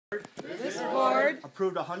This board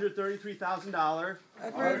approved $133,000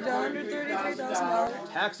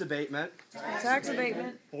 tax abatement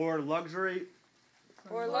for luxury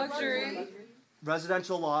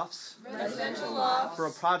residential lofts for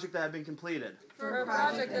a project that had been completed.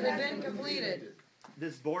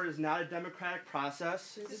 This board is not a democratic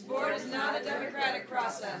process.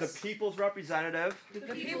 The people's representative,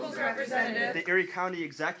 the Erie County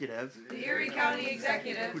Executive,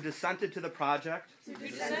 who dissented to the project, who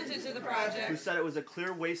said it was a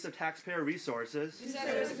clear waste of taxpayer resources,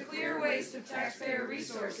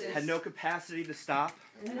 had no capacity to stop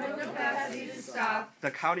the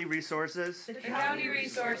county resources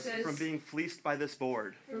from being fleeced by this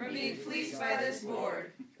board.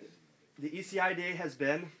 The ECIDA has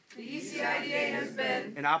been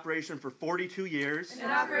in operation for 42 years.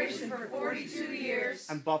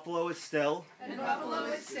 And Buffalo is still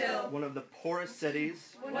one of the poorest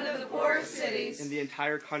cities in the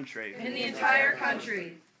entire country.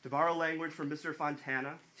 To borrow language from Mr.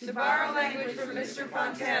 Fontana,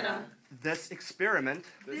 this experiment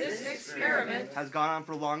has gone on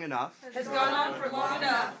for long enough.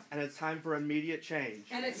 And it's time for immediate change.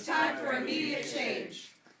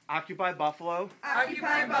 Occupy Buffalo,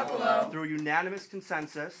 through unanimous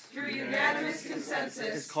consensus,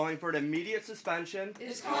 is calling for an immediate suspension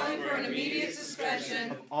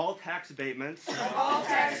of all tax abatements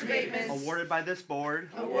awarded by this board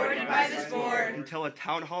until a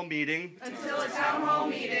town hall meeting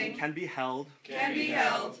can be held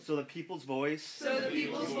so the people's voice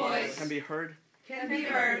can be heard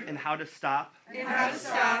and how to stop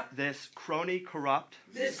this crony corrupt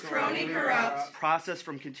process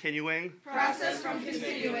from continuing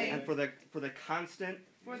and for the constant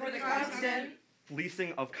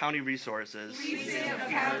fleecing of county resources.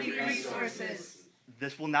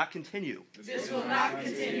 This will not continue.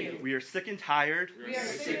 We are sick and tired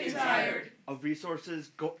of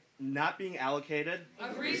resources not being allocated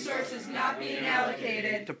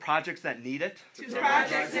to projects that need it, to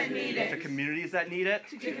communities that need it,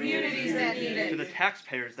 to the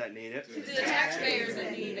taxpayers that need it,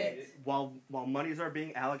 while monies are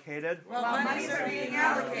being allocated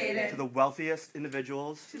to the wealthiest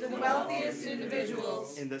individuals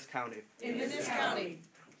in this county.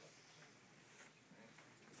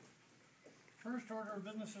 First order of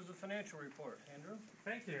business is the financial report. Andrew?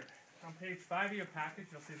 Thank you. On page 5 of your package,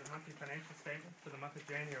 you'll see the monthly financial statement for the month of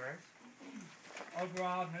January.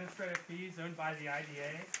 Overall, administrative fees earned by the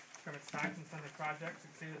IDA from its tax incentive projects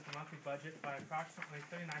exceeded the monthly budget by approximately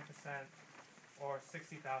 39%, or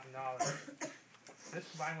 $60,000. This,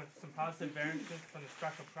 combined with some positive variances from the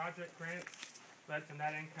special project grants, led to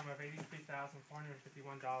net income of $83,451,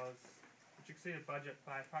 which exceeded budget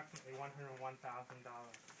by approximately $101,000.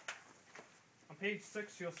 On page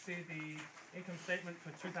 6, you'll see the income statement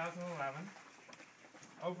for 2011.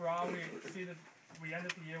 Overall, we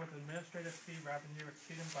ended the year with administrative fee revenue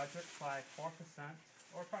exceeding budget by 4%,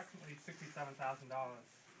 or approximately $67,000.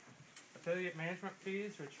 Affiliate management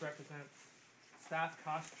fees, which represents staff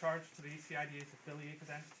costs charged to the ECIDA's affiliated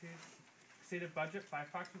entities, exceeded budget by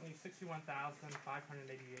approximately $61,588,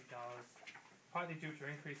 partly due to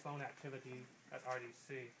increased loan activity at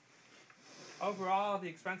RDC. Overall, the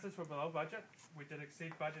expenses were below budget. We did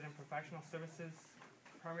exceed budget in professional services,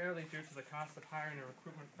 primarily due to the cost of hiring a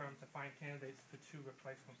recruitment firm to find candidates for 2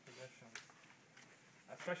 replacement positions.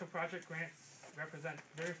 Special project grants represent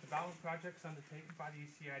various development projects undertaken by the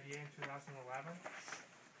ECIDA in 2011.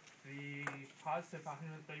 The positive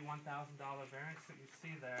 $131,000 variance that you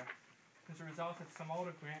see there is a result of some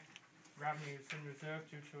older grant revenues in reserve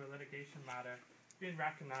due to a litigation matter being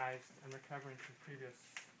recognized and recovering from previous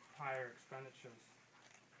prior expenditures.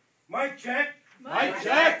 Mic check. Mic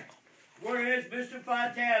check. Where is Mr.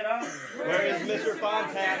 Fontana? Where is Mr.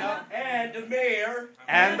 Fontana? And the mayor?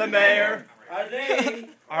 And the mayor? Are they?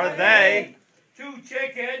 Are they too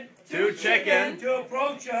chicken? too chicken To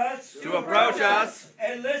approach us?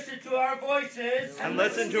 And listen to our voices?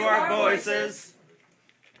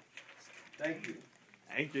 Thank you.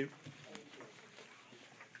 Thank you.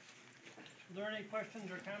 Are there any questions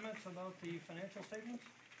or comments about the financial statements?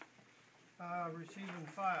 Receive and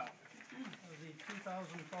file. The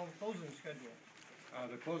 2012 closing schedule.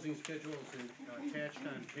 The closing schedule is attached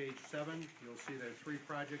on page 7. You'll see there are 3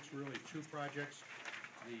 projects, really 2 projects.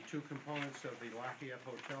 The 2 components of the Lafayette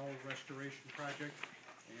Hotel restoration project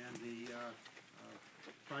and the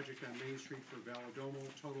project on Main Street for Valadomo.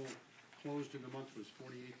 Total closed in the month was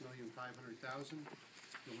 $48,500,000.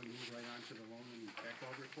 You want to move right on to the loan and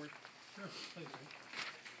backlog report? Sure, please.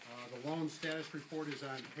 The loan status report is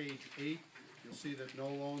on page 8. You'll see that no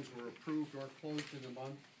loans were approved or closed in the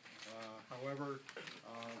month. However,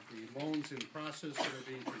 loans in process that are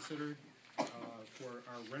being considered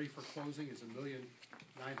are ready for closing is $1,900,000,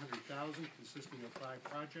 consisting of 5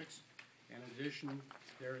 projects. And in addition,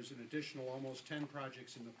 there is an additional almost 10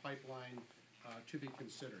 projects in the pipeline to be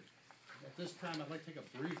considered. At this time, I'd like to take a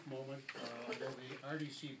brief moment, although the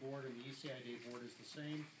RDC board and the ECIDA board is the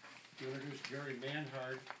same, to introduce Jerry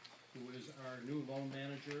Manhard, who is our new loan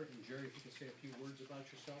manager. And Jerry, if you could say a few words about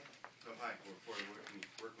yourself. Hi, I look forward to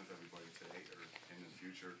working with everybody today or in the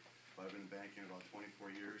future. I've been in banking about 24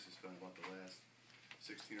 years. I spent about the last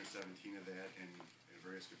 16 or 17 of that in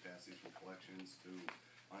various capacities, from collections to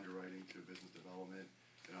underwriting to business development,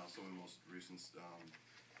 and also in most recent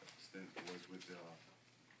stint was with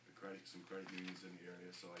some credit unions in the area.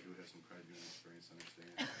 So I do have some credit union experience. I understand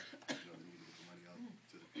the need to get the money out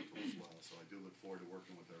to the people as well. So I do look forward to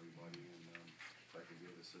working with everybody, and if I can be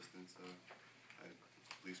of assistance,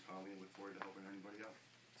 please call me and look forward to helping anybody out.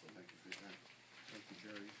 So thank you for your time. Thank you,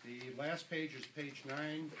 Jerry. The last page is page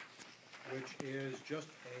 9, which is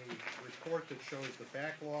just a report that shows the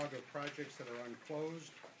backlog of projects that are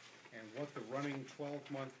unclosed and what the running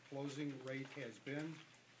 12-month closing rate has been.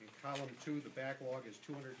 In column 2, the backlog is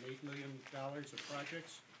 $208 million of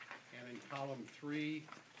projects, and in column 3,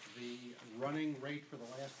 the running rate for the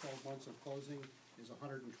last 12 months of closing is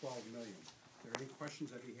 $112 million. If there are any questions,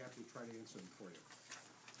 I'd be happy to try to answer them for you.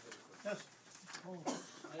 Yes. Oh,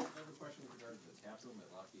 I have a question with regard to the tap room at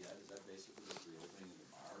Lafayette. Is that basically just reopening the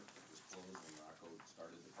bar that was closed when Rocco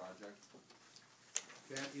started the project?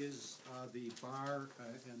 That is the bar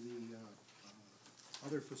and the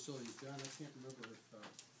other facilities. John, I can't remember if,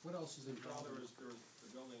 what else is involved? Well, the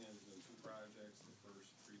building is in 2 projects. The first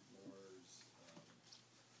 3 floors,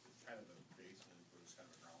 kind of the basement, but it's kind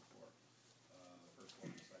of a ground floor. The first floor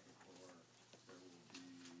and the second floor, there will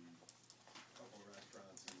be a couple of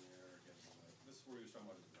restaurants in there. Again, this is where he was talking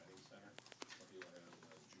about his wedding center. So he'll have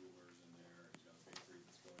jewelers in there. He's got a bakery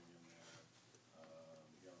that's going in there.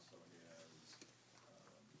 He also has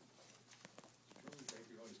jewelry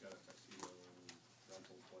bakery. Oh, he's got a tuxedo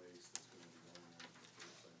rental place that's going to be going in the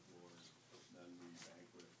first 7 floors. And then the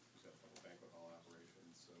banquet. He's got a couple banquet hall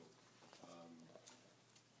operations. So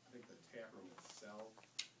I think the tap room itself,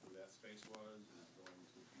 where that space was, is going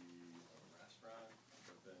to be a restaurant.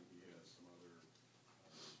 But then he has some other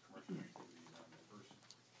commercial activities on the first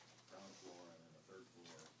ground floor and then the 3rd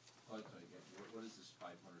floor. But again, what is this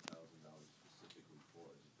 $500,000 specifically for?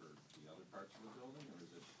 Is it for the other parts of the building, or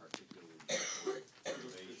is it particularly for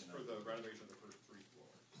renovation? It's for the renovation of the first 3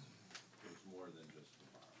 floors. So it's more than just the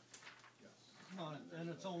bar. Yes. no, and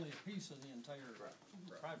it's only a piece of the entire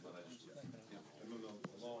project. But I just, yeah. And then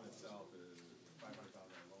the loan itself is, the $500,000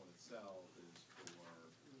 loan itself is for,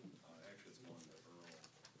 actually it's going to Earl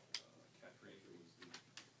Kettry, who was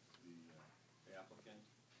the applicant,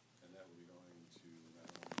 and that will be going to not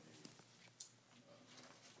only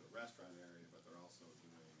the restaurant area, but they're also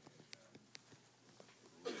doing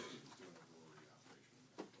a brewery operation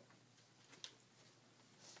as well.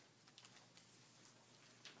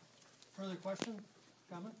 Further question,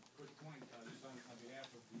 comment? Quick point, just on behalf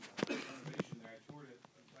of the renovation there, I toured it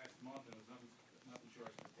last month and it was nothing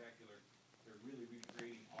short of spectacular. They're really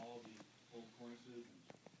recreating all the old cornices and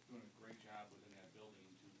doing a great job within that building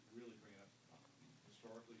to really bring it up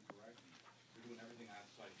historically correct. And they're doing everything on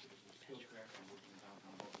site, so there's a skills craft and working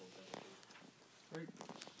downtown Buffalo. Great.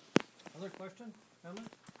 Other question, comment?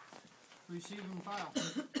 Receive and file.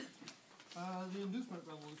 The inducement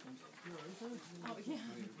resolutions. You all right there? Oh,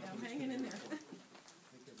 yeah, I'm hanging in there.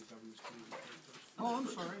 Oh, I'm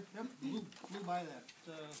sorry, yep, blew by that.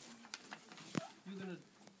 You gonna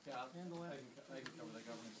handle that? I can cover the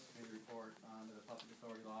governance committee report under the public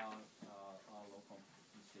authority law. All local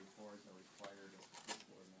and state boards are required, as the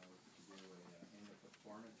school board knows, to do an annual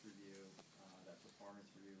performance review. That performance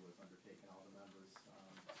review was undertaken, all the members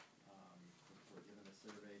were given a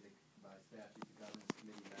survey by statute. The governance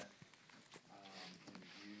committee met and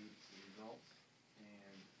reviewed the results.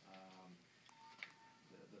 And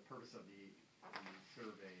the purpose of the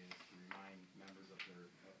survey is to remind members of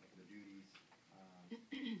the duties, an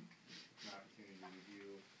opportunity to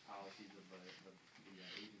review policies of the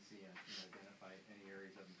agency and identify any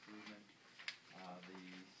areas of improvement. The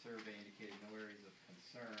survey indicated no areas of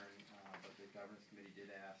concern, but the governance committee did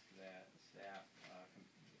ask that staff,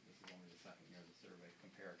 this is only the 2nd year of the survey,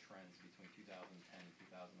 compare trends between 2010 and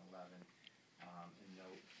 2011 and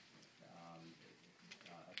note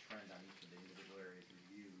a trend on each of the individual areas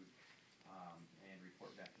reviewed, and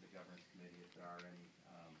report back to the governance committee if there are any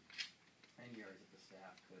areas that the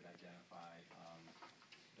staff could identify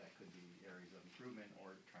that could be areas of improvement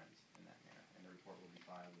or trends in that manner. And the report will be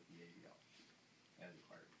filed with the ABL as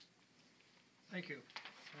required. Thank you.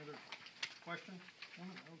 Other question?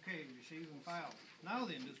 Okay, receive and file. Now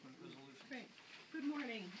the inducement resolution. Great. Good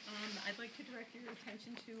morning. I'd like to direct your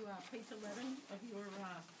attention to page 11 of your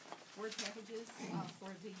board packages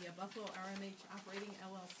for the Buffalo RMH Operating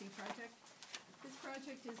LLC project. This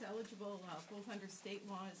project is eligible both under state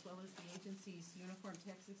law as well as the agency's uniform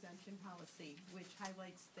tax exemption policy, which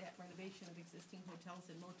highlights that renovation of existing hotels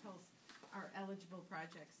and motels are eligible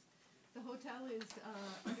projects. The hotel is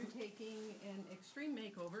undertaking an extreme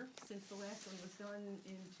makeover since the last one was done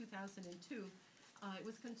in 2002. It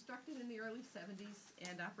was constructed in the early 70s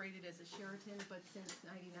and operated as a Sheraton, but since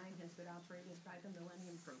 '99 has been operated by the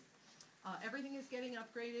Millennium Group. Everything is getting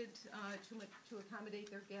upgraded to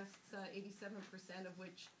accommodate their guests, 87% of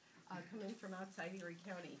which come in from outside Erie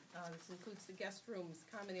County. This includes the guest rooms,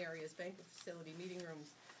 common areas, banquet facility, meeting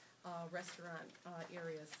rooms, restaurant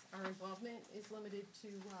areas. Our involvement is limited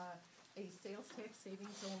to a sales tax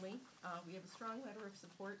savings only. We have a strong letter of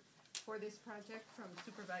support for this project from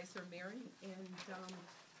Supervisor Mary, and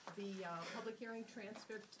the public hearing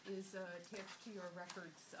transcript is attached to your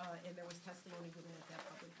records, and there was testimony given at that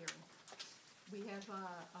public hearing. We have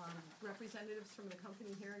representatives from the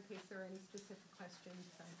company here in case there are any specific questions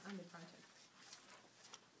on the project.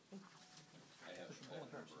 I have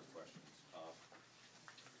a number of questions.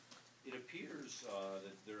 It appears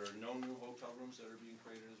that there are no new hotel rooms that are being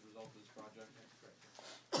created as a result of this project. That's correct.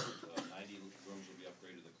 90 rooms will be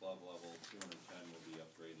upgraded to the club level, 210 will be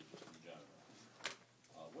upgraded just in general.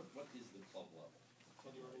 What is the club level?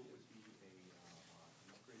 Club level would be an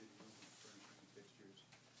upgraded room with furniture and fixtures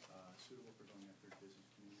suitable for going after business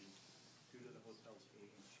communities. Due to the hotel's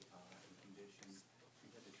age and condition, we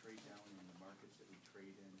had to trade down in the markets that we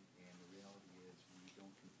trade in, and the reality is we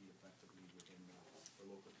don't compete effectively within the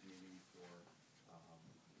local community for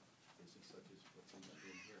business such as what's in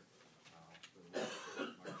here. For the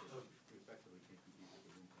local market, we effectively can't compete with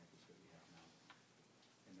the room package that we have now,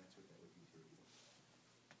 and that's what that would be for you.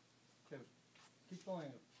 Okay, keep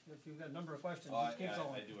going. If you've got a number of questions, I just keep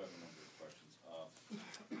going. do have a number of questions.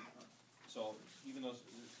 So even though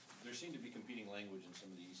there seemed to be competing language in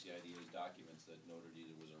some of the ECIDA's documents that noted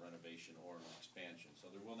either was a renovation or an expansion, so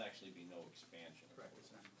there will actually be no expansion. Correct,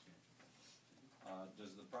 it's not an expansion.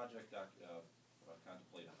 Does the project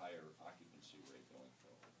contemplate a higher occupancy rate going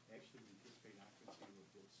forward? Actually, we anticipate occupancy will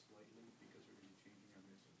dip slightly because we're going to be changing our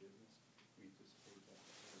mix of business. We anticipate that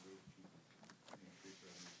the higher rate of people and increase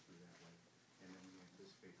revenues through that way. And then we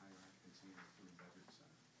anticipate higher occupancy in the food and beverage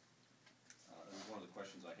center. That was one of the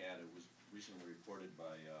questions I had. It was recently reported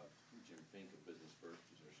by Jim Fink of Business First,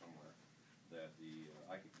 who's there somewhere, that the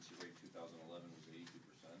occupancy rate 2011 was 82%,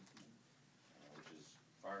 which is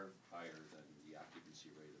far higher than the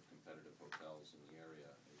occupancy rate of competitive hotels in the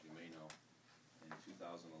area. As you may know, in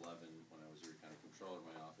 2011, when I was Erie County Controller,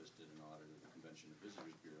 my office did an audit of the Convention and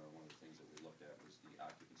Visitors Bureau. One of the things that we looked at was the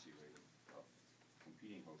occupancy rate of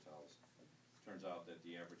competing hotels. Turns out that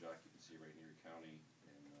the average occupancy rate in Erie County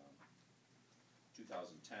in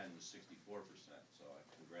 2010 was 64%, so I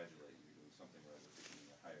congratulate you. You're doing something right with getting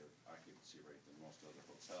a higher occupancy rate than most other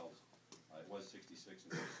hotels. It was 66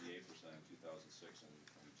 and 68% in 2006 and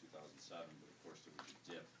 2007, but of course there was a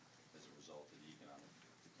dip as a result of the economic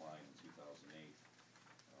decline in 2008.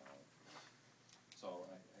 So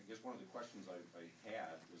I guess one of the questions I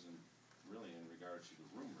had was really in regards to the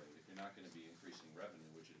room rate. If you're not going to be increasing revenue,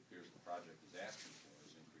 which it appears the project is asking for,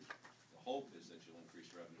 is increase. The hope is that you'll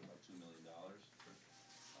increase revenue by $2 million.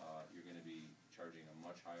 You're going to be charging a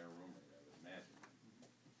much higher room rate, I would imagine.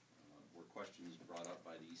 Were questions brought up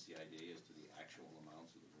by the ECIDA as to the actual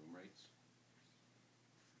amounts of the room rates?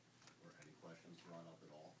 Were any questions brought up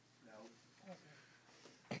at all? No.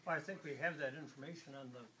 Well, I think we have that information on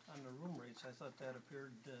the room rates. I thought that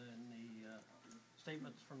appeared in the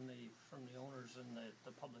statements from the owners in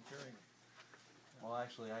the public hearing. Well,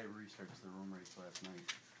 actually, I researched the room rates last night.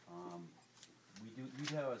 We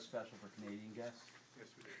have a special for Canadian guests. Yes,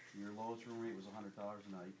 we did. Your lowest room rate was $100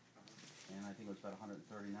 a night, and I think it was about $139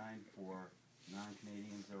 for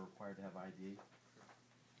non-Canadians that are required to have ID.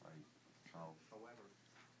 Right. So. However,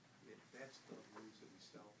 that's the rooms that we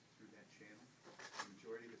sell through that channel. The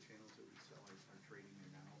majority of the channels that we sell are trading in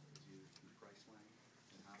now is either through Priceline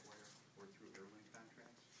and Hotwire or through airline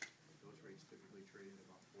contracts. Those rates typically trade at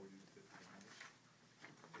about $40 to $50.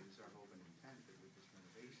 It is our hope and intent that with this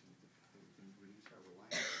renovation, that we can reduce our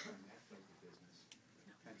reliance on that type of business,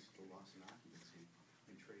 hence the loss in occupancy,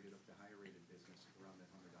 and trade it up to higher rated business around that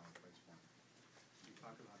 $100 price point. You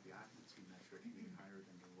talk about the occupancy metric being higher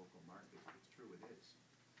than the local market. It's true, it is.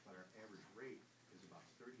 But our average rate is about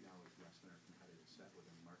 $30 less than our competitive set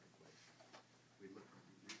within the marketplace. We look for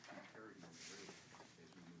parity in the rate as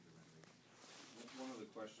we move the renovation. One one of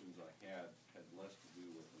the questions I had less to do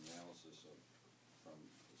with analysis from,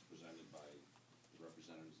 as presented by the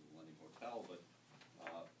representatives of the Lending Hotel, but,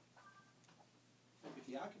 if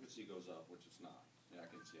the occupancy goes up, which it's not, the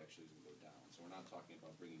occupancy actually is gonna go down, so we're not talking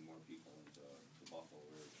about bringing more people into Buffalo or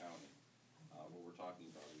Erie County. What we're talking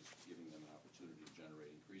about is giving them an opportunity to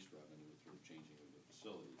generate increased revenue through changing of the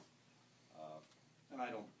facilities. And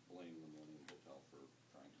I don't blame the Millennium Hotel for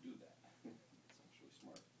trying to do that. It's actually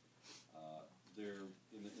smart.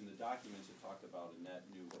 In the documents, it talked about a net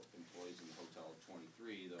new employees in the hotel of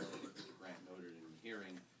 23, though I think Mr. Grant noted in the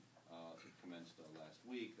hearing, it commenced last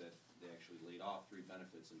week, that they actually laid off 3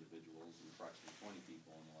 benefits individuals and approximately 20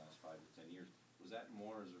 people in the last 5 to 10 years. Was that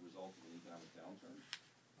more as a result of an economic downturn?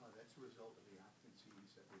 That's a result of the occupancies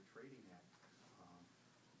that we're trading at,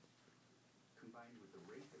 combined with the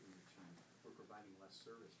rate that we achieve. We're providing less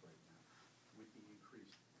service right now. With the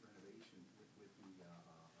increased renovation, with the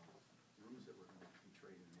rooms that we're going to be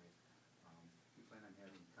trading with, we plan on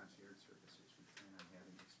having concierge services. We plan on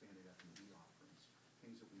having expanded F&B offerings,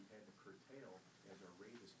 things that we've had to curtail as our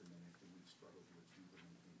rate has diminished and we've struggled to achieve and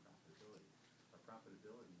maintain profitability. Our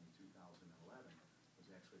profitability in 2011 was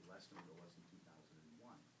actually less than what it was in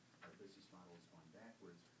 2001. Our business model has gone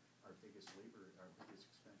backwards. Our biggest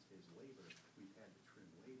expense is labor. We've had to trim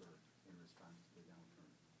labor in response to the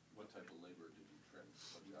downturn. What type of labor did you trim?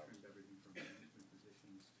 What We jobs? trimmed everything from management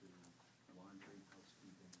positions to laundry,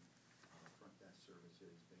 housekeeping, front desk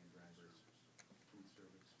services, van drivers, food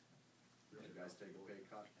service. Did you guys take a pay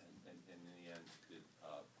cut? And in the end, we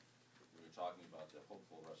were talking about the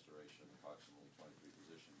hopeful restoration of approximately 23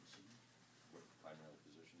 positions. What primary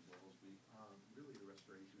positions will those be? Really, the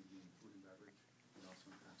restoration would be in food and beverage and also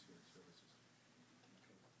in concierge services.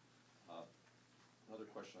 Another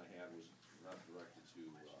question I had was not directed to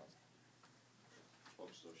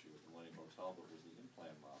folks associated with the Millennium Hotel, but was the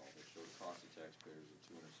in-plan model that showed a cost to taxpayers of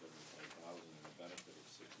 $275,000 and a benefit of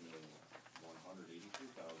 $6,183,000.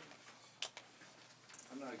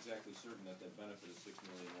 I'm not exactly certain that that benefit of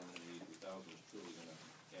 $6,183,000 is truly going to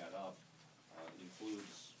add up. It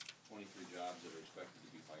includes 23 jobs that are expected to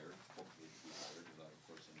be hired, hopefully to be hired, without, of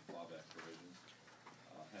course, any clawback provisions.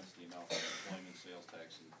 Hence the amount of employment, sales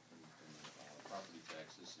tax, and property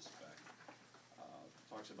taxes suspect.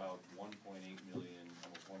 Talks about 1.8 million,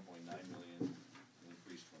 almost 1.9 million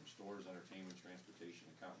increase from stores, entertainment, transportation,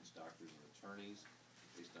 accountants, doctors, and attorneys.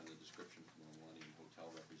 Based on the description from the Millennium Hotel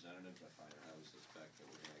representatives, I find it highly suspect that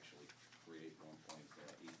we're going to actually create 1.8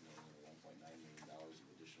 million or $1.9 million of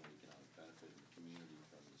additional economic benefit in the community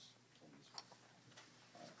from this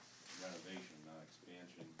renovation, not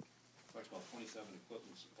expansion. Talks about 27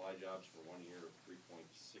 equipment supply jobs for 1 year of $3.6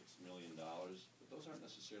 million, but those aren't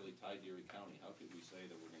necessarily tied to Erie County. How could we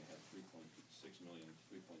say that we're going to have $3.7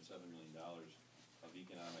 million of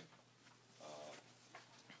economic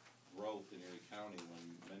growth in Erie County when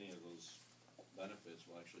many of those benefits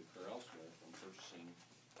will actually occur elsewhere from purchasing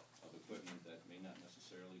of equipment that may not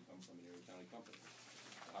necessarily come from an Erie County company?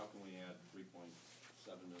 How can we add $3.7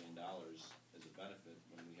 million as a benefit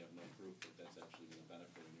when we have no proof that that's actually going to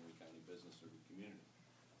benefit an Erie County business or the community?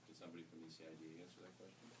 Could somebody from ECIDA answer that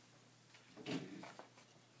question?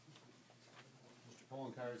 Mr.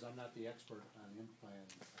 Poloncarz, I'm not the expert on in-plan.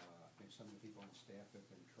 I think some of the people on staff have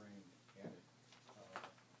been trained at it.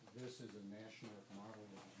 This is a national model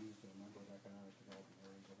that is used in a number of economic development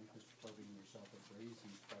areas. I think Mr. Tobey and yourself have raised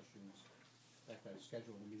these questions. In fact, I've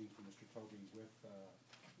scheduled a meeting for Mr. Tobey with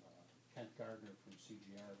Kent Gardner from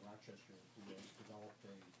CGR in Rochester, who has developed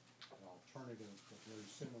an alternative but very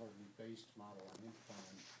similarly based model on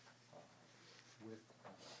in-plan with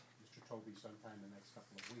Mr. Tobey sometime in the next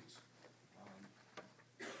couple of weeks.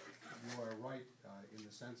 You are right in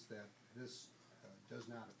the sense that this does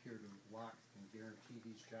not appear to lock and guarantee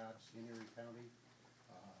these jobs in Erie County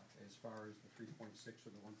as far as the 3.6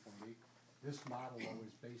 or the 1.8. This model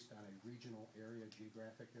is based on a regional area,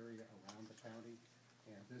 geographic area around the county,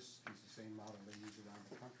 and this is the same model they use around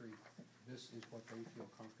the country. This is what they feel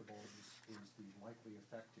comfortable is the likely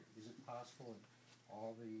effect here. Is it possible that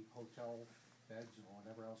all the hotel beds or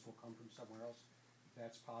whatever else will come from somewhere else?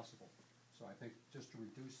 That's possible. So I think just to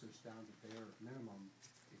reduce this down to bare minimum,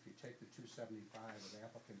 if you take the 275 of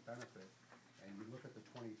applicant benefit and you look at the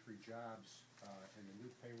 23 jobs and the new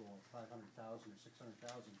payroll of 500,000 or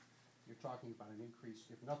 600,000, you're talking about an increase,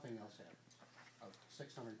 if nothing else happens, of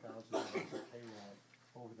 $600,000 of payroll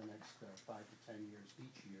over the next 5 to 10 years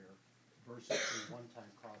each year versus a one-time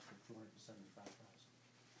cost of $275,000.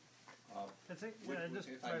 I think, just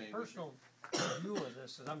my personal view of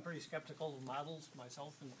this is I'm pretty skeptical of models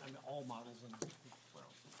myself, and I mean all models, and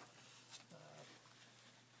well,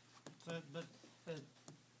 but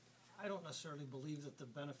I don't necessarily believe that the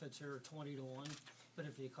benefits here are 20 to 1, but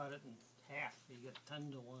if you cut it in half, you get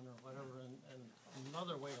 10 to 1 or whatever. And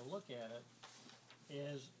another way to look at it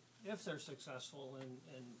is if they're successful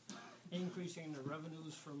in increasing the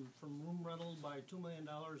revenues from room rental by $2 million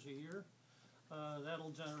a year,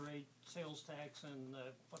 that'll generate sales tax and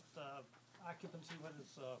occupancy,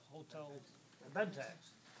 hotel bed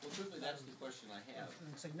tax. Well, certainly that's the question I have.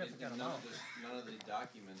 In significant And amount. none of the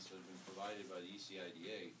documents that have been provided by the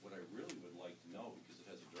ECIDA, what I really would like to know, because it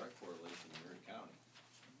has a direct correlation in Erie County,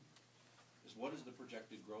 is what is the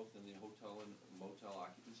projected growth in the hotel and motel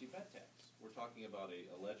occupancy bed tax? We're talking about a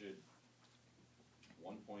alleged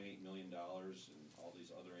 $1.8 million and all these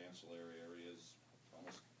other ancillary areas,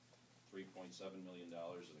 almost $3.7 million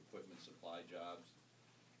in equipment supply jobs,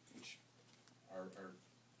 which are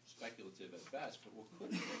speculative at best, but what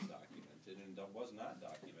could be documented and was not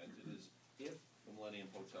documented is if the Millennium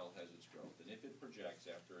Hotel has its growth, and if it projects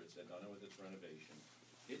after it's done with its renovation,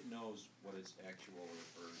 it knows what its actual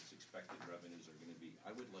or its expected revenues are going to be.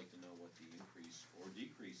 I would like to know what the increase or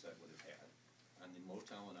decrease that would have had on the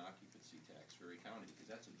motel and occupancy tax for Erie County, because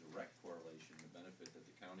that's a direct correlation, the benefit that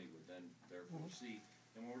the county would then therefore see.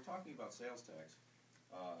 And when we're talking about sales tax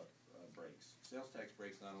breaks, sales tax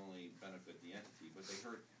breaks not only benefit the entity, but they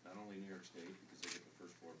hurt not only New York State because they get the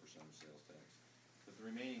first 4% of sales tax, but the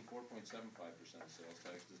remaining 4.75% of sales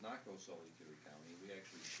tax does not go solely to Erie County. We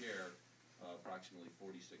actually share approximately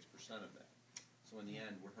 46% of that. So in the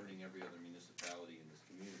end, we're hurting every other municipality in this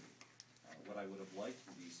community. What I would have liked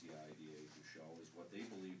the ECIDA to show is what they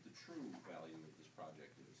believe the true value of this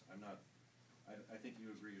project is. I think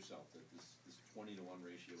you agree yourself that this 20 to 1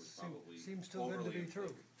 ratio is probably Seems too good to be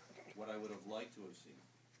true. What I would have liked to have seen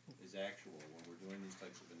is actual, when we're doing these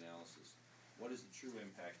types of analysis, what is the true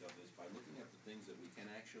impact of this by looking at the things that we can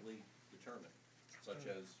actually determine, such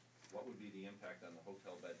as what would be the impact on the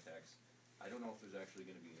hotel bed tax. I don't know if there's actually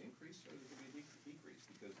going to be an increase or there's going to be a decrease,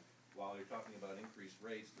 because while you're talking about increased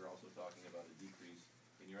rates, they're also talking about a decrease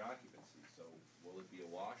in your occupancy. So will it be a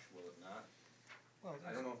wash? Will it not? Well,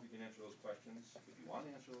 I don't know if you can answer those questions. If you want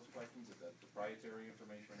to answer those questions, if that's proprietary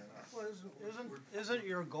information or not. Well, isn't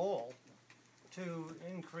your goal to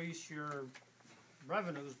increase your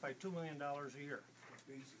revenues by $2 million a year?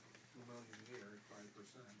 Basically, $2 million a year at 5%.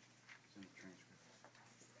 It's in the transcript.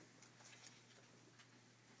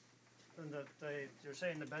 And that you're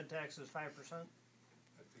saying the bed tax is 5%?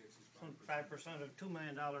 That tax is 5% of $2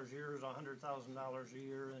 million a year is $100,000 a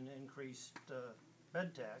year in increased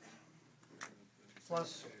bed tax.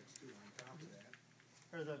 Plus, tax too on top of that.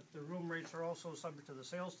 or the room rates are also subject to the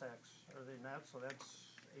sales tax, are they not? So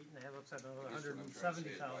that's 8.5, that's another I guess what I'm trying to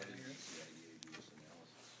say is, why 170,000 a did year. ECIDA do this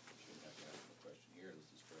analysis? We shouldn't have to ask the question here. This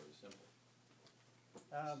is fairly simple. This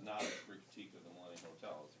Um, is not a critique of the Millennium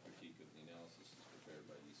Hotel. It's a critique of the analysis that's prepared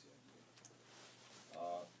by ECIDA.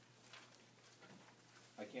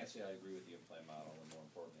 I can't say I agree with the in-plan model, and more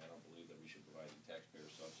importantly, I don't believe that we should provide taxpayer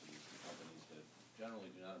subsidies to companies that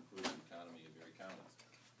generally do not improve the economy of Erie County.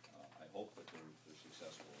 I hope that they're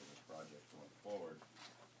successful in this project going forward,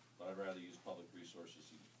 but I'd rather use public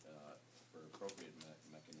resources for appropriate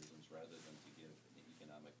mechanisms rather than to give an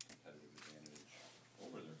economic competitive advantage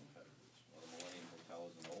over their competitors. While the Millennium Hotel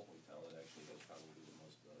is an old hotel, it actually has probably the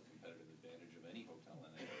most competitive advantage of any hotel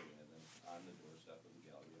in that area, and then on the doorstep of the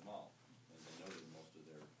Galleria Mall. As I noted, most of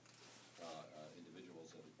their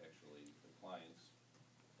individuals that actually, their clients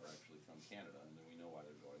are actually from Canada, and then we know why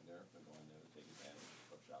they're going there. They're going there to take advantage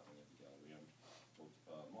of shopping at the Galleria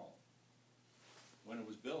Mall. When it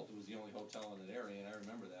was built, it was the only hotel in that area, and I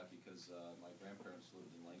remember that because my grandparents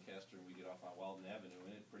lived in Lancaster, and we get off on Walden Avenue,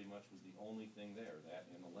 and it pretty much was the only thing there, that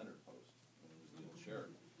and the Leonard Post, and it was the old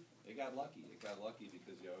Sheraton. They got lucky. It got lucky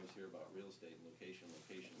because you always hear about real estate and location.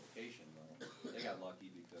 Well, they got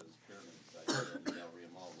lucky because Pyramid decided to build the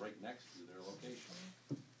Galleria Mall right next to their location,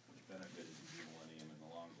 which benefited the Millennium in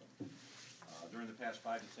the long run. During the past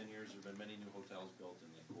 5 to 10 years, there have been many new hotels built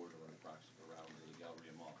in the corridor around the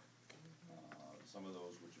Galleria Mall. Some of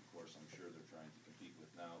those, which of course I'm sure they're trying to compete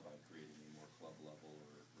with now by creating a more club level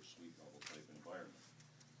or suite level type environment.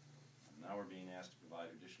 Now we're being asked to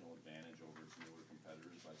provide additional advantage over its newer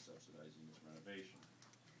competitors by subsidizing its renovation.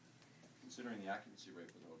 Considering the occupancy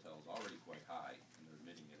rate for the hotel is already quite high, and they're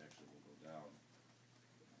admitting it actually will go down,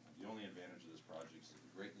 the only advantage of this project is that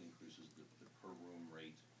it greatly increases the per room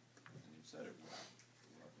rate, and they've said it will.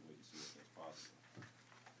 We'll have to wait and see if that's possible.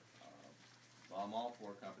 While I'm all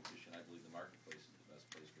for competition, I believe the marketplace is the best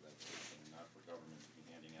place for that to happen, and not for government to be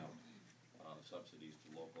handing out subsidies to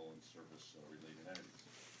local and service-related entities.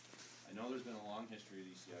 I know there's been a long history of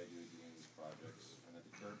ECIDA doing these projects, and that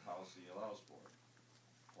the current policy allows for it.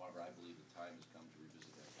 However, I believe the time has come to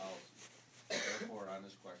revisit that policy. Therefore, on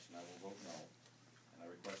this question, I will vote no, and I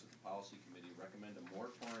request that the policy committee recommend a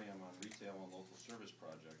moratorium on retail and local service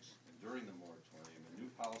projects, and during the moratorium, a new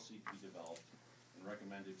policy be developed and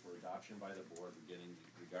recommended for adoption by the board regarding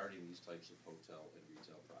these types of hotel and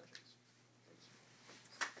retail projects.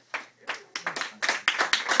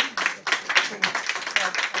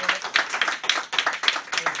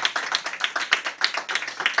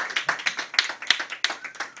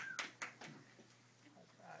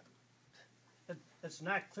 It's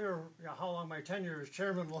not clear how long my tenure as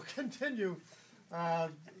chairman will continue.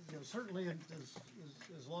 Certainly,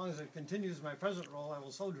 as long as it continues my present role, I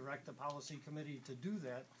will so direct the policy committee to do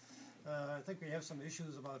that. I think we have some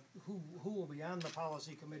issues about who will be on the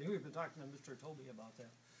policy committee. We've been talking to Mr. Toby about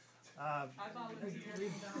that.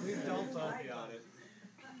 We've dealt a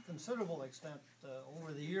considerable extent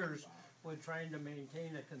over the years with trying to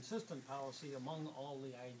maintain a consistent policy among all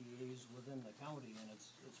the IDAs within the county, and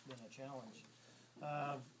it's been a challenge.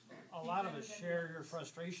 A lot of us share your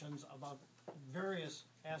frustrations about various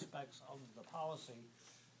aspects of the policy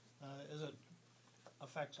as it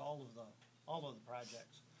affects all of the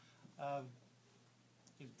projects. I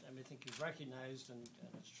think you've recognized, and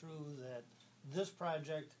it's true, that this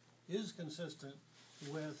project is consistent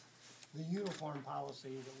with the uniform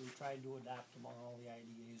policy that we've tried to adopt among all the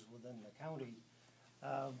IDAs within the county.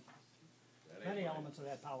 Many elements of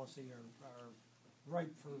that policy are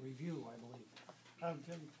ripe for review, I believe.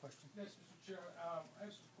 Jim, question? Yes, Mr. Chair, I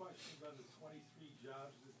have some questions on the 23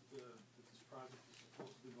 jobs that this project is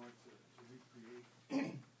supposedly going to recreate.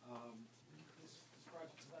 This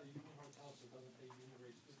project is not a union hotel, so it doesn't pay union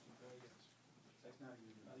rates, that's not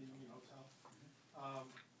a union hotel.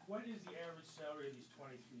 What is the average salary of these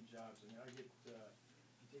 23 jobs? I mean, you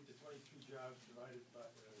take the 23 jobs divided by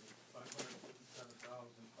 557,000,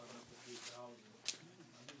 558,000.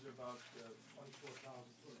 These are about $24,250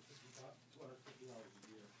 a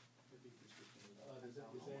year. Is that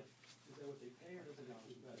what they pay, or does it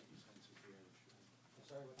include benefits? I'm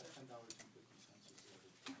sorry, what that? $10.50 is the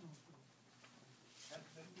average.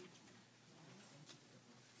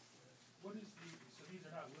 What is so these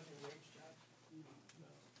are not living wage jobs?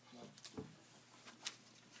 No.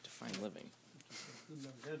 Define living.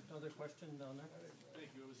 Another question down there? Thank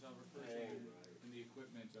you. It was referred to in the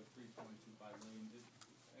equipment of $3.25 million.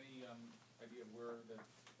 Any idea of where the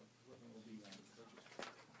equipment will be purchased?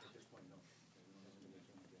 At this point, no. We don't have any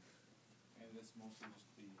information again. And that's mostly just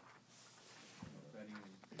the bedding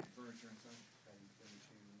and furniture and such? Bedding,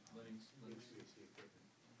 furnishing, Livings. HVAC equipment,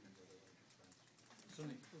 being the large expense. So,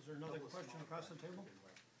 is there another question across the table? Oh,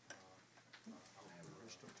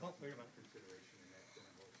 wait a minute. Consideration, and that's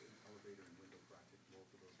been an elevator and window project. Both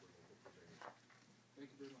of those were local purveyors. Thank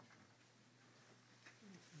you very much.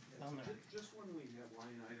 Down there. Just when we have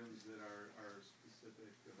line items that are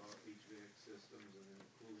specific about HVAC systems and then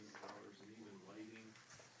cooling towers and even lighting,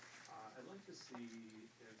 I'd like to see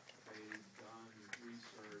if they've done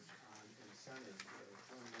research on incentives that are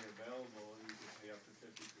currently available, and you can pay up to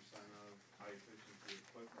 50% of high efficiency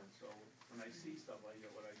equipment. So when I see stuff like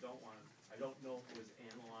that, what I don't want, I don't know if it was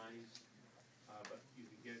analyzed, but you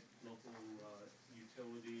can get local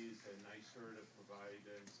utilities and NYSER to provide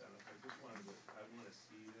incentives. I want to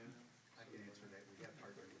see that. I can answer that. We have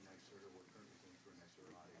partnered with NYSER. We're currently going through a NYSER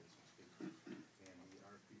audit as we speak. And the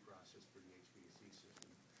RFP process for the HVAC system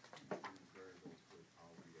includes variables with how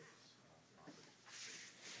we offered.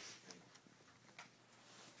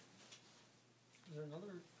 Is there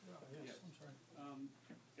another? Yes, I'm sorry.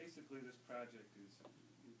 Basically, this project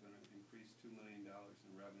is going to increase $2 million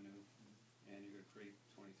in revenue, and you're going to create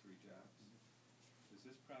 23 jobs. Does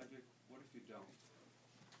this project, what if you don't?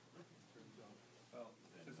 Well,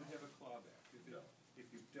 does it have a clawback? If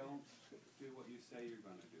you don't do what you say you're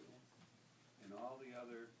going to do, and all the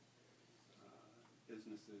other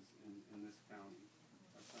businesses in this county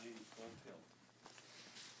are playing full tilt,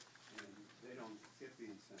 and they don't get the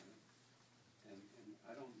incentive, and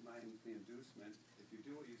I don't mind the inducement if you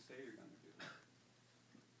do what you say you're going to do.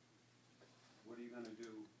 What are you going to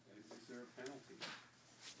do? Is there a penalty?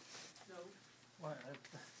 No. Well,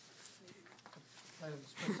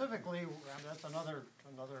 specifically, that's another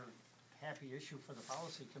happy issue for the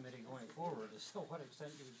policy committee going forward, is to what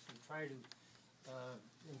extent you try to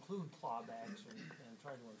include clawbacks and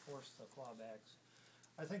try to enforce the clawbacks.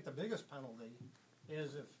 I think the biggest penalty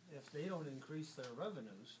is if they don't increase their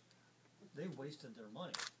revenues, they've wasted their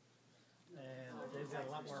money. And they've got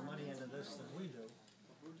a lot more money into this than we do.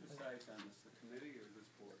 Who decides on this, the committee or this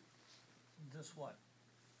board? This what?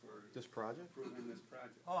 For This project? approving this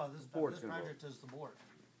project? Oh, this project is the board.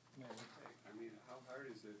 Yeah. I mean, how hard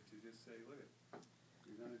is it to just say, look,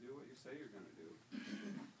 you're going to do what you say you're going to do?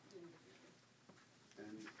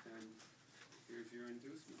 and here's your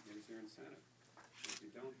inducement, here's your incentive. If you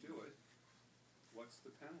don't do it, what's the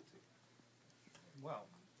penalty? Well,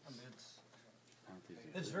 I mean,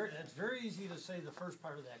 it's very easy to say the first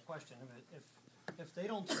part of that question. I mean, if they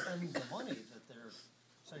don't spend the money that they're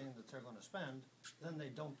saying that they're going to spend, then they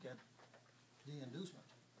don't get the inducement,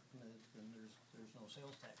 and then there's no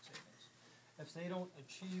sales tax savings. If they don't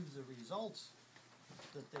achieve the results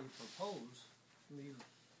that they propose, I mean,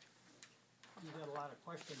 you've got a lot of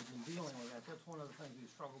questions in dealing with that. That's one of the things we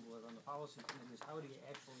struggled with on the policy committee is how do you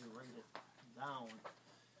actually rate it down?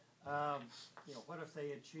 You know, what if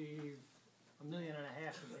they achieve $1.5 million of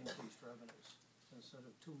increased revenues instead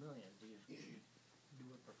of $2 million? Do you do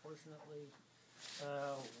it proportionately?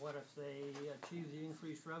 What if they achieve the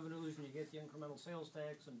increased revenues and you get the incremental sales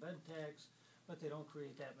tax and bed tax, but they don't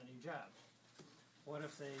create that many jobs? What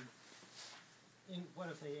if they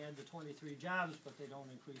add the 23 jobs, but they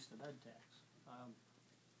don't increase the bed tax? I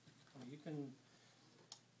mean, you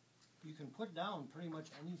can put down pretty much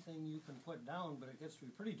anything you can put down, but it gets to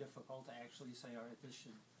be pretty difficult to actually say, all right, this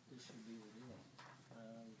should be the deal.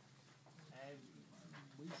 And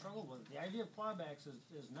we struggle with it. The idea of clawbacks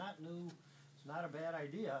is not new. It's not a bad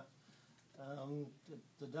idea.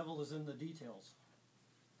 The devil is in the details.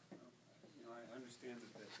 You know, I understand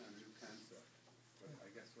that that's not a new concept, but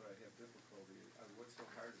I guess what I have difficulty is, what's so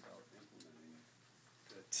hard about implementing it?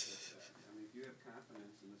 I mean, if you have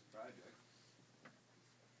confidence in this project,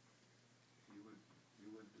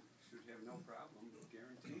 you should have no problem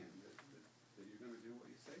guaranteeing that you're going to do what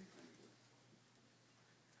you say you're going to do.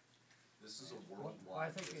 This is a worldwide well,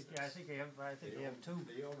 I think you have two.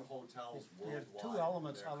 They own hotels worldwide. You have two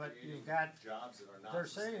elements of it. You've got jobs that are not. They're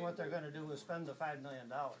saying what they're going to do is spend the $5 million.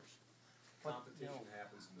 But, Competition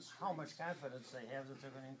happens in the streets. How much confidence they have that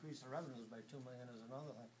they're going to increase their revenues by $2 million is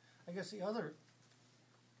another thing. I guess the other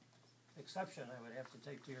exception I would have to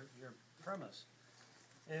take to your premise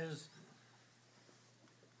is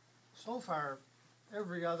so far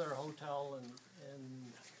every other hotel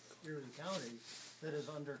in Erie County that has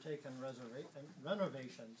undertaken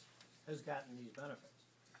renovations has gotten these benefits.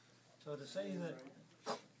 So to say that,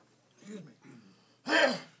 excuse me,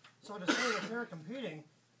 so to say that they're competing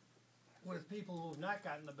with people who have not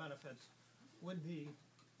gotten the benefits would be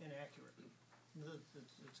inaccurate.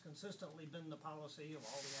 It's consistently been the policy of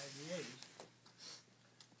all the IDAs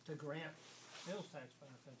to grant sales tax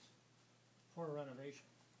benefits for renovation.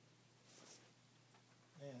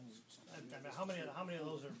 And I mean, how many of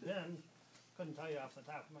those have been? Couldn't tell you off the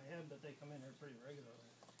top of my head, but they come in here pretty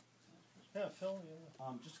regularly. Yeah, Phil.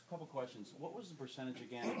 Yeah. Just a couple questions. What was the percentage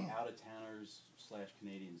again of out-of-towners /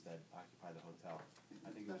 Canadians that occupy the hotel?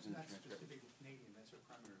 I think it was in the transcript. Not specifically Canadian. That's our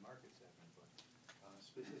primary market segment, but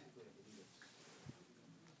specifically, I believe it's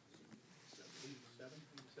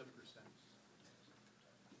 87%.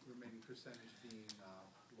 The remaining percentage being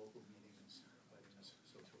local meetings, weddings,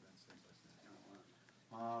 social events, things like that.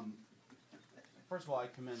 First of all,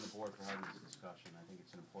 I commend the board for having this discussion. I think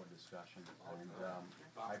it's an important discussion, and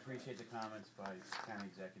I appreciate the comments by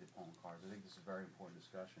County Executive Paul McCarrs. I think this is a very important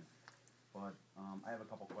discussion. But I have a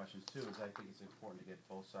couple questions too, as I think it's important to get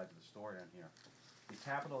both sides of the story on here. The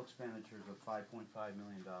capital expenditures of $5.5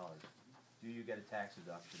 million, do you get a tax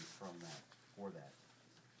deduction from that, for that?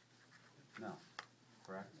 No,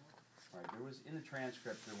 correct? Right, there was, in the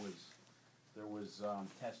transcript, there was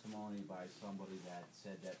testimony by somebody that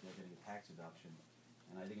said that they're getting a tax deduction.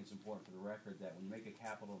 And I think it's important for the record that when you make a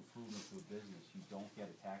capital improvement to a business, you don't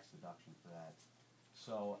get a tax deduction for that.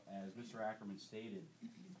 So, as Mr. Ackerman stated,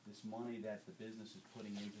 this money that the business is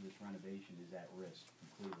putting into this renovation is at risk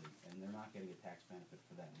completely, and they're not getting a tax benefit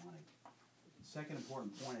for that money. The second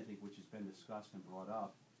important point, I think, which has been discussed and brought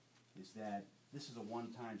up, is that this is a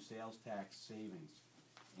one-time sales tax savings.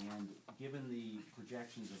 And given the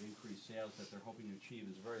projections of increased sales that they're hoping to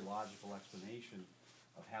achieve, is a very logical explanation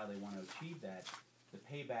of how they want to achieve that. The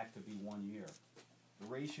payback could be 1 year. The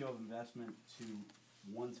ratio of investment to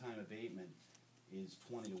one-time abatement is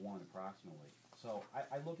 20 to 1 approximately. So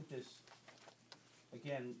I look at this,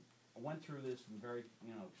 again, I went through this in very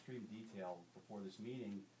extreme detail before this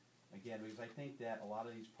meeting, again, because I think that a lot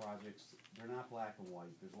of these projects, they're not black and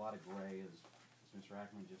white. There's a lot of gray, as Mr.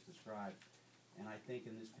 Ackerman just described. And I think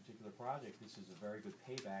in this particular project, this is a very good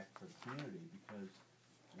payback for the community because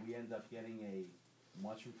we end up getting a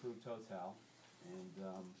much improved hotel. And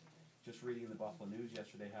just reading in the Buffalo News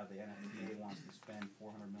yesterday how the NFTA wants to spend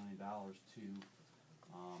 $400 million to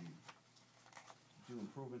do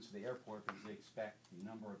improvements to the airport because they expect the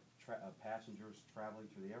number of passengers traveling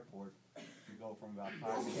through the airport to go from about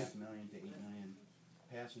 5.5 million to 8 million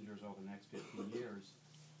passengers over the next 15 years.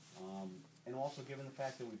 And also, given the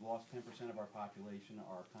fact that we've lost 10% of our population,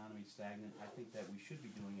 our economy's stagnant, I think that we should be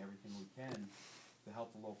doing everything we can to help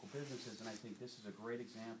the local businesses, and I think this is a great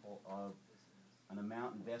example of an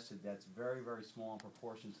amount invested that's very, very small in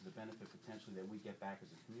proportion to the benefit potentially that we get back as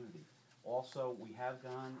a community. Also, we have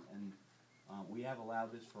gone and we have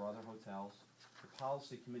allowed this for other hotels. The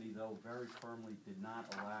policy committee, though, very firmly did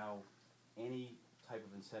not allow any type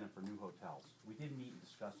of incentive for new hotels. We did meet and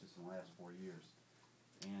discuss this in the last 4 years,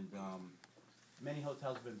 and many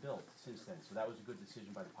hotels have been built since then, so that was a good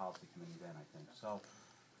decision by the policy committee then, I think. So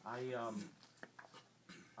I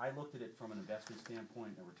looked at it from an investment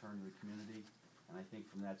standpoint and a return to the community, and I think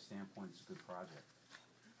from that standpoint it's a good project.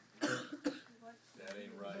 That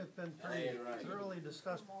ain't right. It's been pretty thoroughly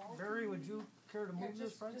discussed. Barry, would you care to move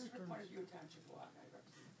this project? Just for point of view of Township Water, I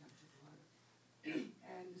represent Township Water.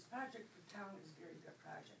 And this project for town is a very good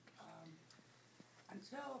project.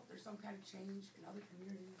 Until there's some kind of change in other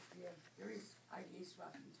communities, we have various ideas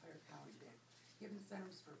throughout the entire county that give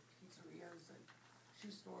incentives for pizzerias and shoe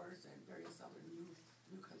stores and various other new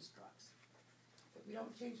constructs. If we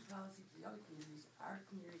don't change the policy to the other communities, our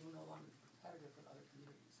community will no longer be competitive with other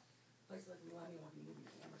communities. Places like Millennium will be moving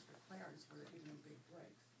to Amherst or Clarence where they're giving them big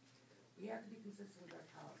breaks. We have to be consistent with our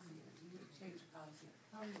policy, and we need to change the policy at the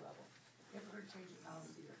county level. If we're going to change the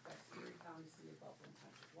policy that affects Erie County, City of Buffalo, and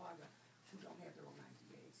Township Waga, who don't have their own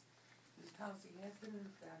IDAs. This policy has been in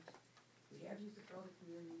effect. We have used it for other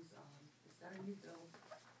communities. It's not a new bill.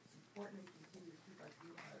 It's important to continue to keep our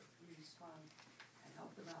community strong and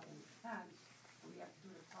help them out when we can. And we have to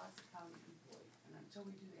do it across the county equally. And until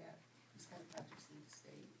we do that, these kind of projects need to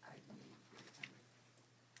stay IDA independent.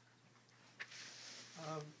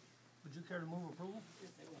 Would you care to move approval?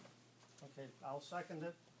 Yes, I will. Okay, I'll second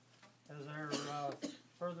it. Is there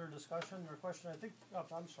further discussion or question? I think,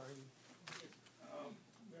 I'm sorry.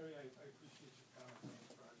 Mary, I appreciate your comments on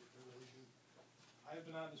this project, I really do. I've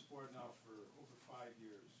been on this board now for over 5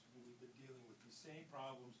 years, and we've been dealing with these same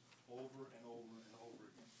problems over and over and over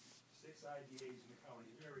again. 6 IDAs in the county.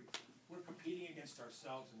 We're competing against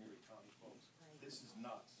ourselves in Erie County, folks. This is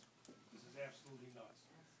nuts. This is absolutely nuts.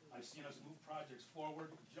 I've seen us move projects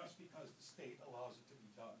forward just because the state allows it to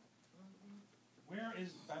be done. Where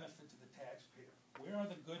is the benefit to the taxpayer? Where are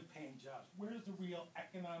the good paying jobs? Where is the real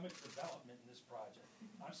economic development in this project?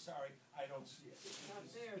 I'm sorry, I don't see it. It's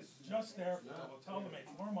just there for the hotel to make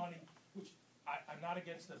more money, which I'm not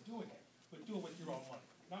against them doing it, but do it with your own money.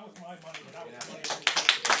 Not with my money, but not with the money of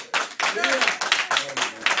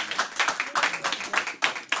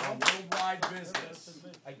the Worldwide business,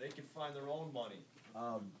 they can find their own money.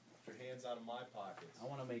 Get your hands out of my pockets. I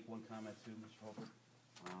want to make one comment too, Mr. Hofer.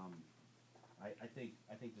 I think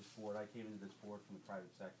this board, I came into this board from the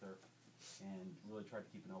private sector and really tried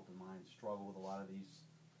to keep an open mind, struggle with a lot of these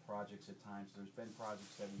projects at times. There's been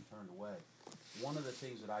projects that we turned away. One of the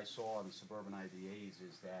things that I saw in the suburban IDAs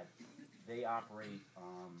is that they operate,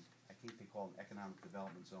 I think they call them economic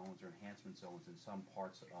development zones or enhancement zones in some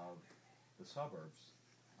parts of the suburbs.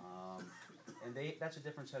 And that's a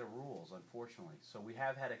different set of rules, unfortunately. So we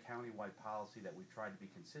have had a countywide policy that we've tried to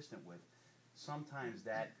be consistent with. Sometimes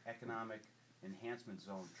that economic enhancement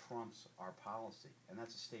zone trumps our policy, and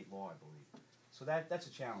that's a state law, I believe. So that's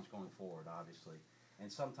a challenge going forward, obviously.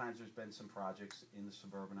 And sometimes there's been some projects in the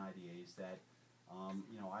suburban IDAs that,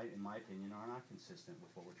 in my opinion, are not consistent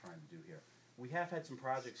with what we're trying to do here. We have had some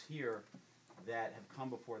projects here that have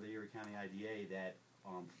come before the Erie County IDA that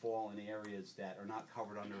fall in areas that are not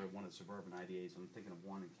covered under one of the suburban IDAs. I'm thinking of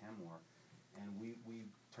one in Kenmore, and we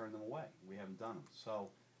turned them away. We haven't done them.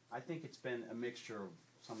 So I think it's been a mixture of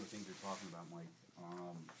some of the things you're talking about, Mike,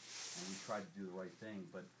 and we tried to do the right thing,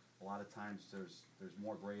 but a lot of times there's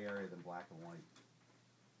more gray area than black and white.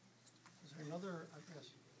 Is there another, I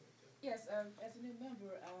guess? Yes, as a new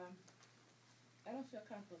member, I don't feel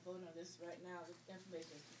comfortable voting on this right now with the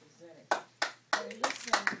information that's presented. But in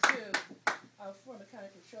listening to our former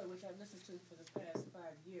county controller, which I've listened to for the past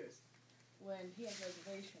 5 years, when he had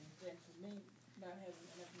reservation, then for me not having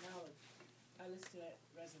enough knowledge, I listened to that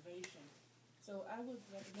reservation. So I would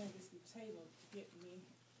recommend this be tabled to get me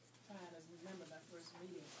time as a member of my first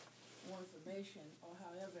meeting, more information, or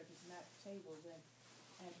however, if it's not tabled, then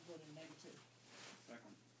I have to vote in negative.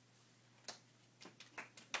 Second.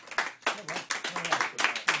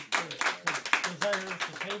 Desire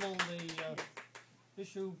to table the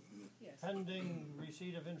issue Yes. pending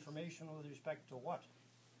receipt of information with respect to what?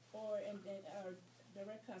 Or in our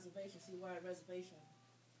direct conservation, see why a reservation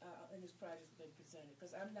in this project has been presented.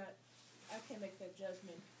 Because I can't make that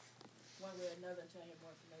judgment one way or another until I have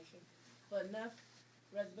more information. But enough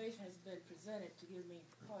reservation has been presented to give me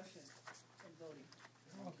caution in voting.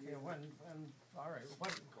 Okay, all right,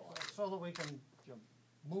 so that we can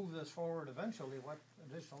move this forward eventually, what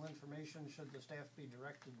additional information should the staff be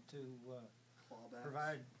directed to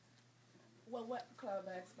provide? Well, what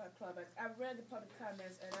clawbacks, my clawbacks, I've read the public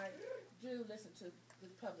comments, and I do listen to the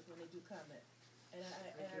public when they do comment. And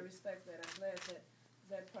I respect that. I'm glad that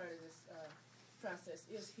that part of this process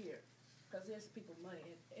is here, because it is people money.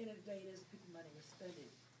 At the end of the day, it is people money we're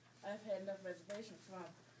spending. I've had enough reservation from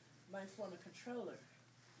my former controller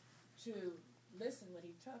to listen when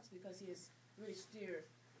he talks, because he has really steered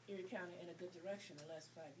Erie County in a good direction the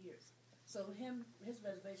last 5 years. So his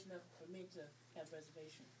reservation up for me to have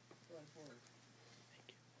reservation going forward.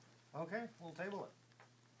 Okay, we'll table it.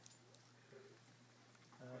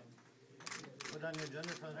 Put on the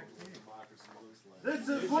agenda for the next meeting. This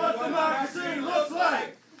is what democracy looks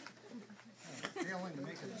like! Failing to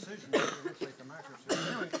make a decision, it looks like democracy.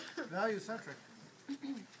 Anyway, value-centric.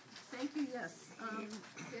 Thank you, yes.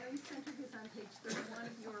 Value-centric is on page 31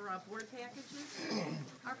 of your board packages.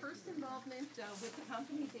 Our first involvement with the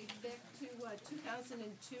company dates back to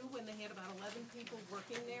 2002, when they had about 11 people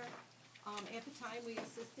working there. At the time, we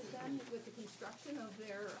assisted them with the construction of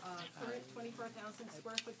their current 24,000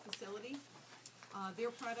 square foot facility. Their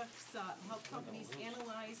products help companies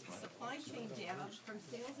analyze supply chain data from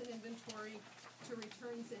sales and inventory to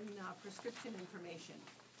returns and prescription information.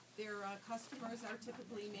 Their customers are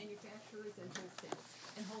typically manufacturers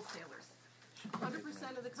and wholesalers.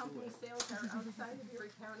 100% of the company's sales are outside of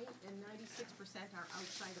Erie County, and 96% are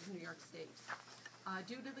outside of New York State.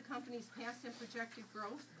 Due to the company's past and projected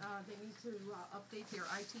growth, they need to update their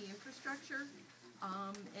IT infrastructure,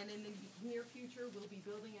 and in the near future, we'll be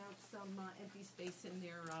building out some empty space in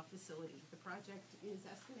their facility. The project is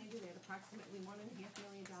estimated at approximately $1.5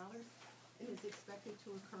 million and is expected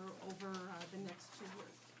to occur over the next 2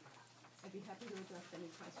 years. I'd be happy to address any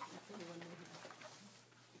questions anyone may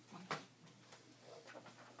have.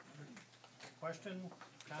 Question,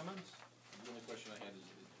 comments? The only question I had is,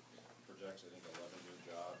 it projects, I think, 11 new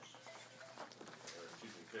jobs, or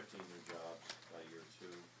excuse me, 15 new jobs by year 2.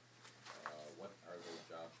 What are those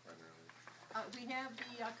jobs primarily? We have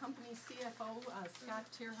the company's CFO, Scott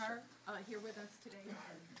Tierhar, here with us today.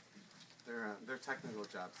 They're technical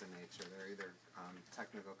jobs in nature. They're either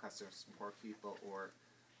technical customer support people or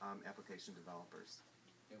application developers.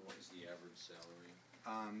 And what is the average salary?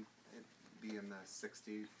 It'd be in the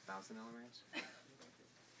 $60,000 range.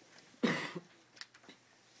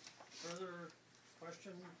 Further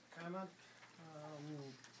question, comment?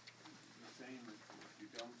 The same, if you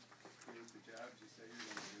don't create the jobs you say you're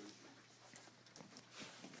gonna do.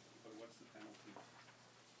 But what's the penalty?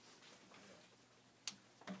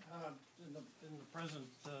 In the present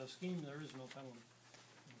scheme, there is no penalty.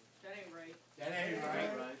 That ain't right. That ain't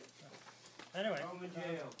right. Anyway,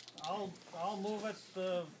 I'll move it,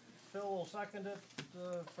 Phil will second it.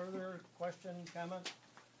 Further question, comment?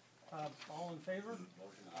 All in favor?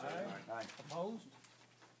 Aye. Opposed?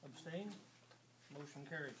 Abstained? Motion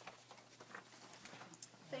carries.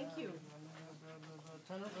 Thank you. The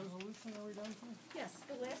tenant resolution, are we done for? Yes,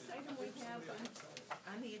 the last item we have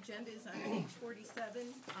on the agenda is on page 47.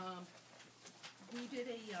 We did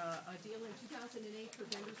a deal in 2008 for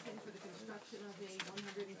Benderson for the construction of a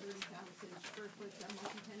 130,000 square foot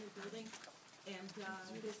multi-tenant building. And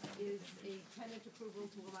this is a tenant approval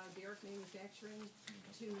to allow Derrick Manufacturing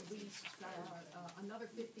to lease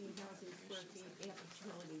another 15,000 square feet at the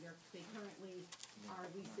facility. They currently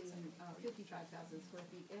are leasing 55,000 square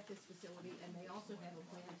feet at this facility, and they also have a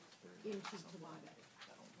plant in Cheektowaga.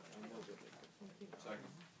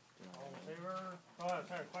 Second. All in favor? Oh,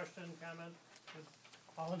 sorry, question, comment?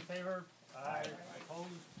 All in favor? Aye.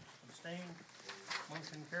 Opposed? Abstained?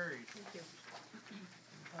 Motion carries. Thank you.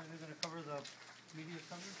 Are you going to cover the media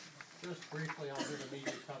coverage? Just briefly, I'll do the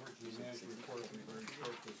media coverage and the management report we very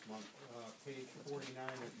short this month. Page 49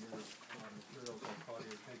 of your materials I'll call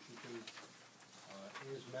your attention to.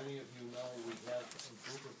 As many of you know, we have a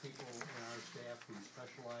group of people in our staff who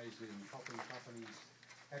specialize in helping companies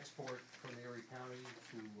export from Erie County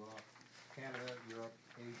to Canada, Europe,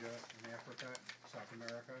 Asia, and Africa, South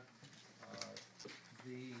America.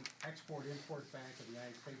 The Export-Import Bank of the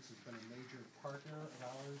United States has been a major partner of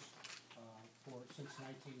ours since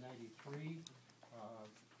 1993.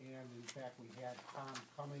 And in fact, we had Tom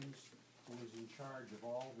Cummings, who was in charge of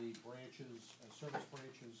all the branches, service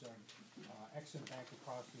branches of Exim Bank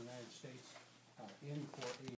across the United States, in for a